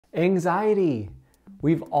Anxiety.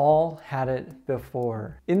 We've all had it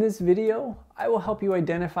before. In this video, I will help you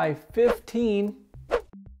identify 15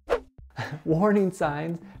 warning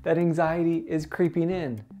signs that anxiety is creeping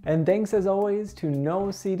in. And thanks as always to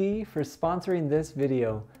OCD for sponsoring this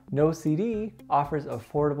video. OCD offers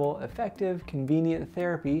affordable, effective, convenient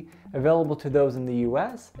therapy available to those in the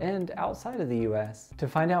US and outside of the US. To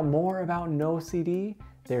find out more about OCD,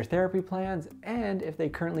 their therapy plans, and if they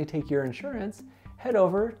currently take your insurance, head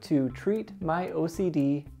over to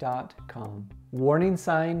treatmyocd.com. Warning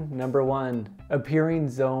sign number 1, appearing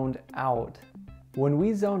zoned out. When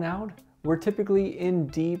we zone out, we're typically in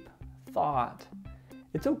deep thought.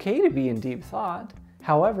 It's okay to be in deep thought.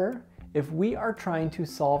 However, if we are trying to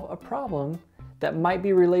solve a problem that might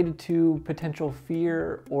be related to potential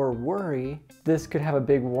fear or worry, this could have a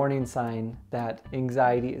big warning sign that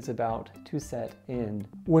anxiety is about to set in.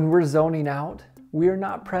 When we're zoning out, we are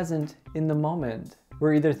not present in the moment.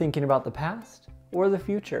 We're either thinking about the past or the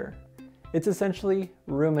future. It's essentially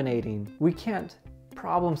ruminating. We can't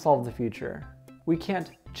problem solve the future. We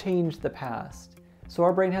can't change the past. So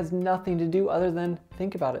our brain has nothing to do other than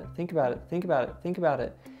think about it, think about it, think about it, think about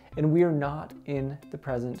it. And we are not in the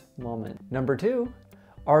present moment. Number 2,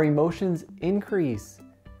 our emotions increase.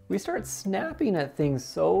 We start snapping at things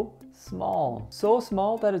so small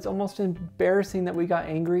that it's almost embarrassing that we got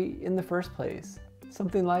angry in the first place.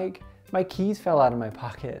 Something like, my keys fell out of my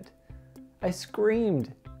pocket. I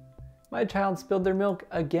screamed. My child spilled their milk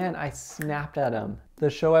again. I snapped at him. The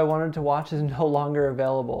show I wanted to watch is no longer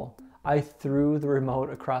available. I threw the remote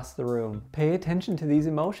across the room. Pay attention to these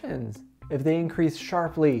emotions. If they increase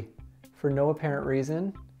sharply for no apparent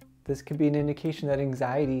reason, this could be an indication that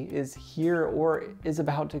anxiety is here or is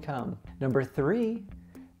about to come. Number 3,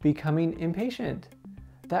 becoming impatient.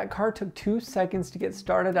 That car took 2 seconds to get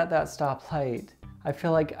started at that stoplight. I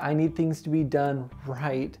feel like I need things to be done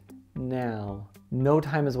right now. No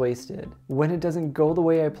time is wasted. When it doesn't go the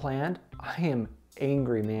way I planned, I am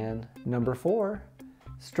angry, man. Number 4,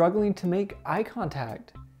 struggling to make eye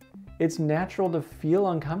contact. It's natural to feel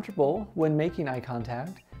uncomfortable when making eye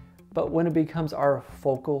contact, but when it becomes our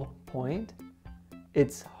focal point,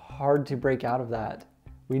 it's hard to break out of that.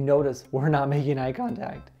 We notice we're not making eye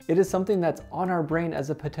contact. It is something that's on our brain as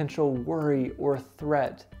a potential worry or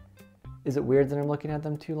threat. Is it weird that I'm looking at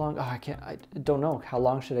them too long? Oh, I don't know. How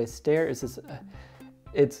long should I stare?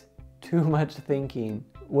 It's too much thinking.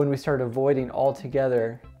 When we start avoiding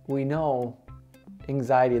altogether, we know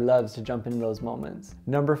anxiety loves to jump into those moments.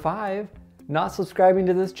 Number 5, not subscribing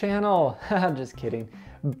to this channel. Just kidding,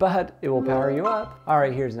 but it will power you up. All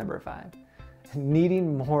right, here's number 5,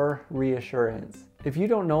 needing more reassurance. If you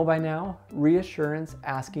don't know by now, reassurance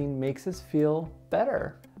asking makes us feel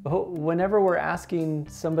better. Whenever we're asking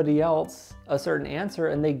somebody else a certain answer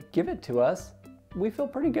and they give it to us, we feel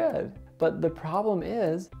pretty good. But the problem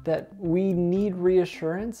is that we need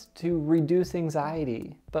reassurance to reduce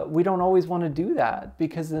anxiety. But we don't always want to do that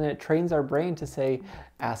because then it trains our brain to say,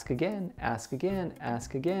 ask again, ask again,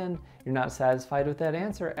 ask again. You're not satisfied with that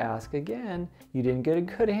answer, ask again. You didn't get a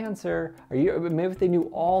good answer. Maybe if they knew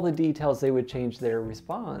all the details, they would change their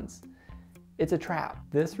response. It's a trap.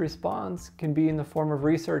 This response can be in the form of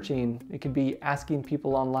researching. It could be asking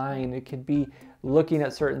people online. It could be looking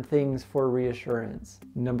at certain things for reassurance.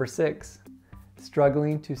 Number 6,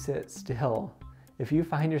 struggling to sit still. If you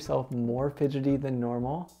find yourself more fidgety than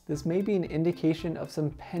normal, this may be an indication of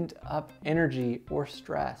some pent-up energy or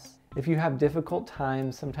stress. If you have difficult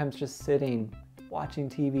times, sometimes just sitting, watching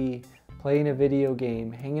TV, playing a video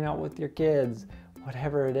game, hanging out with your kids,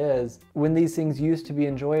 whatever it is, when these things used to be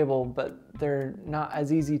enjoyable, but they're not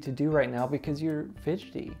as easy to do right now because you're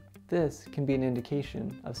fidgety, this can be an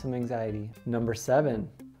indication of some anxiety. Number 7,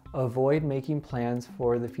 avoid making plans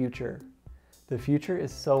for the future. The future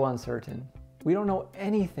is so uncertain. We don't know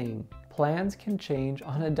anything. Plans can change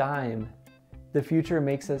on a dime. The future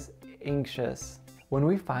makes us anxious. When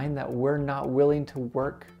we find that we're not willing to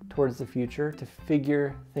work towards the future to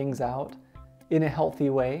figure things out in a healthy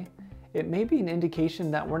way, it may be an indication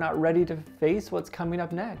that we're not ready to face what's coming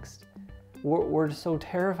up next. We're so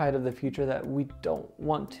terrified of the future that we don't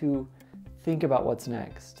want to think about what's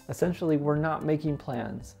next. Essentially, we're not making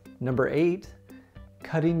plans. Number 8,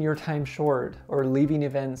 cutting your time short or leaving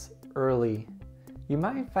events early. You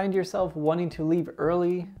might find yourself wanting to leave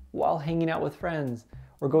early while hanging out with friends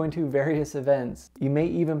or going to various events. You may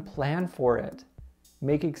even plan for it.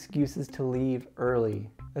 Make excuses to leave early.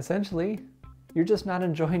 Essentially, you're just not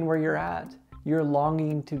enjoying where you're at. You're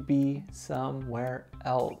longing to be somewhere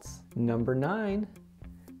else. Number 9,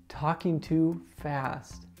 talking too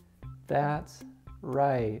fast. That's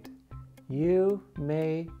right. You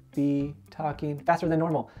may be talking faster than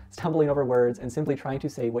normal, stumbling over words, and simply trying to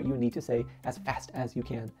say what you need to say as fast as you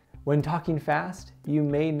can. When talking fast, you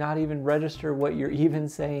may not even register what you're even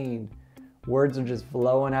saying. Words are just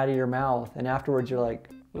flowing out of your mouth, and afterwards you're like,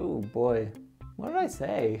 oh boy, what did I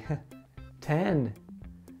say? 10.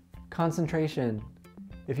 Concentration.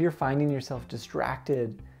 If you're finding yourself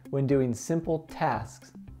distracted when doing simple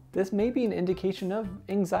tasks, this may be an indication of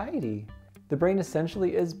anxiety. The brain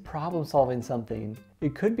essentially is problem-solving something.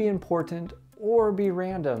 It could be important or be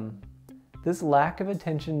random. This lack of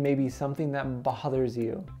attention may be something that bothers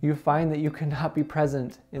you. You find that you cannot be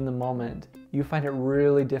present in the moment. You find it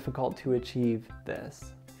really difficult to achieve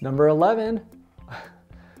this. Number 11,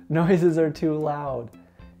 noises are too loud.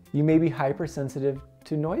 You may be hypersensitive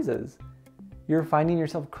to noises. You're finding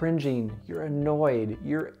yourself cringing, you're annoyed,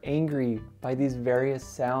 you're angry by these various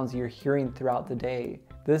sounds you're hearing throughout the day.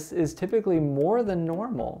 This is typically more than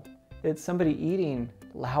normal. It's somebody eating,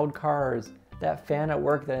 loud cars, that fan at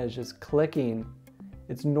work that is just clicking.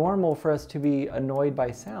 It's normal for us to be annoyed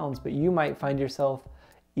by sounds, but you might find yourself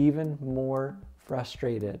even more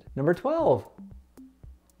frustrated. Number 12,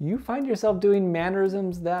 you find yourself doing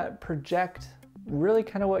mannerisms that project really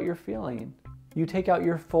kind of what you're feeling. You take out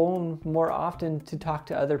your phone more often to talk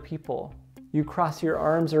to other people. You cross your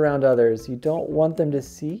arms around others. You don't want them to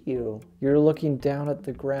see you. You're looking down at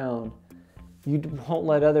the ground. You won't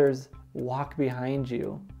let others walk behind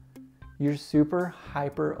you. You're super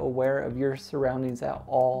hyper aware of your surroundings at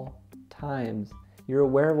all times. You're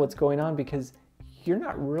aware of what's going on because you're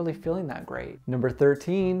not really feeling that great. Number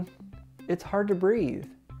 13, it's hard to breathe.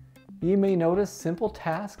 You may notice simple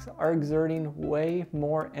tasks are exerting way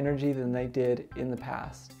more energy than they did in the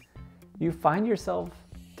past. You find yourself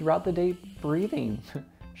throughout the day breathing,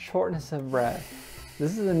 shortness of breath.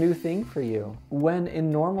 This is a new thing for you. When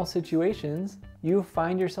in normal situations, you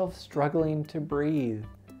find yourself struggling to breathe.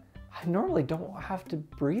 I normally don't have to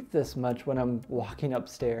breathe this much when I'm walking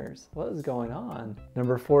upstairs. What is going on?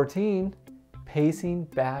 Number 14, pacing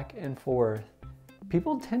back and forth.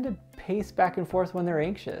 People tend to pace back and forth when they're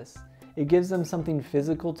anxious. It gives them something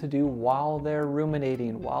physical to do while they're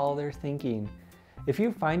ruminating, while they're thinking. If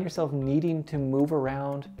you find yourself needing to move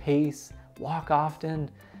around, pace, walk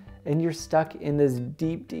often, and you're stuck in this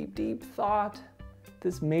deep, deep, deep thought,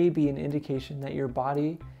 this may be an indication that your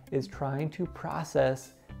body is trying to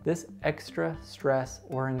process this extra stress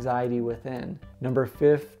or anxiety within. Number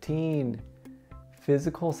 15,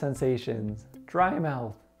 physical sensations. Dry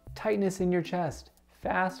mouth, tightness in your chest,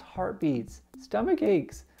 fast heartbeats, stomach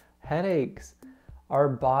aches, headaches. Our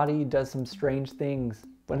body does some strange things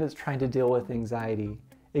when it's trying to deal with anxiety.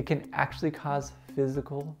 It can actually cause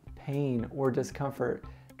physical pain or discomfort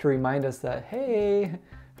to remind us that, hey,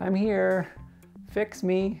 I'm here, fix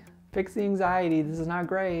me, fix the anxiety, this is not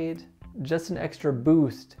great. Just an extra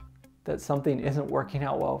boost that something isn't working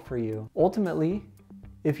out well for you. Ultimately,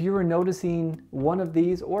 if you are noticing one of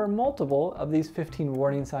these or multiple of these 15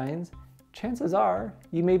 warning signs, chances are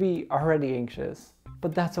you may be already anxious,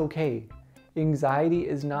 but that's okay. Anxiety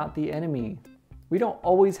is not the enemy. We don't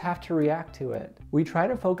always have to react to it. We try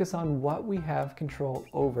to focus on what we have control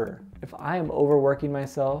over. If I am overworking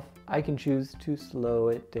myself, I can choose to slow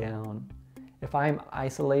it down. If I'm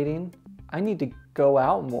isolating, I need to go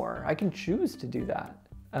out more. I can choose to do that.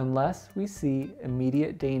 Unless we see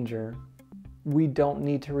immediate danger, we don't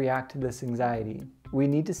need to react to this anxiety. We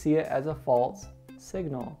need to see it as a false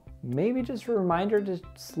signal. Maybe just a reminder to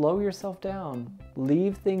slow yourself down.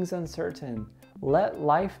 Leave things uncertain. Let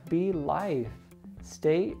life be life.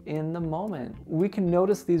 Stay in the moment. We can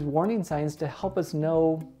notice these warning signs to help us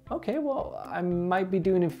know, okay, well, I might be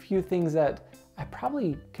doing a few things that I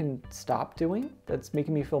probably can stop doing that's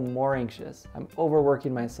making me feel more anxious. I'm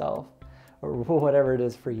overworking myself, or whatever it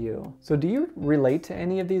is for you. So do you relate to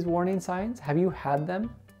any of these warning signs? Have you had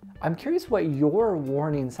them? I'm curious what your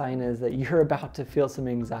warning sign is that you're about to feel some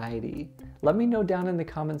anxiety. Let me know down in the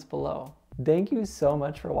comments below. Thank you so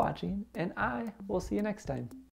much for watching, and I will see you next time.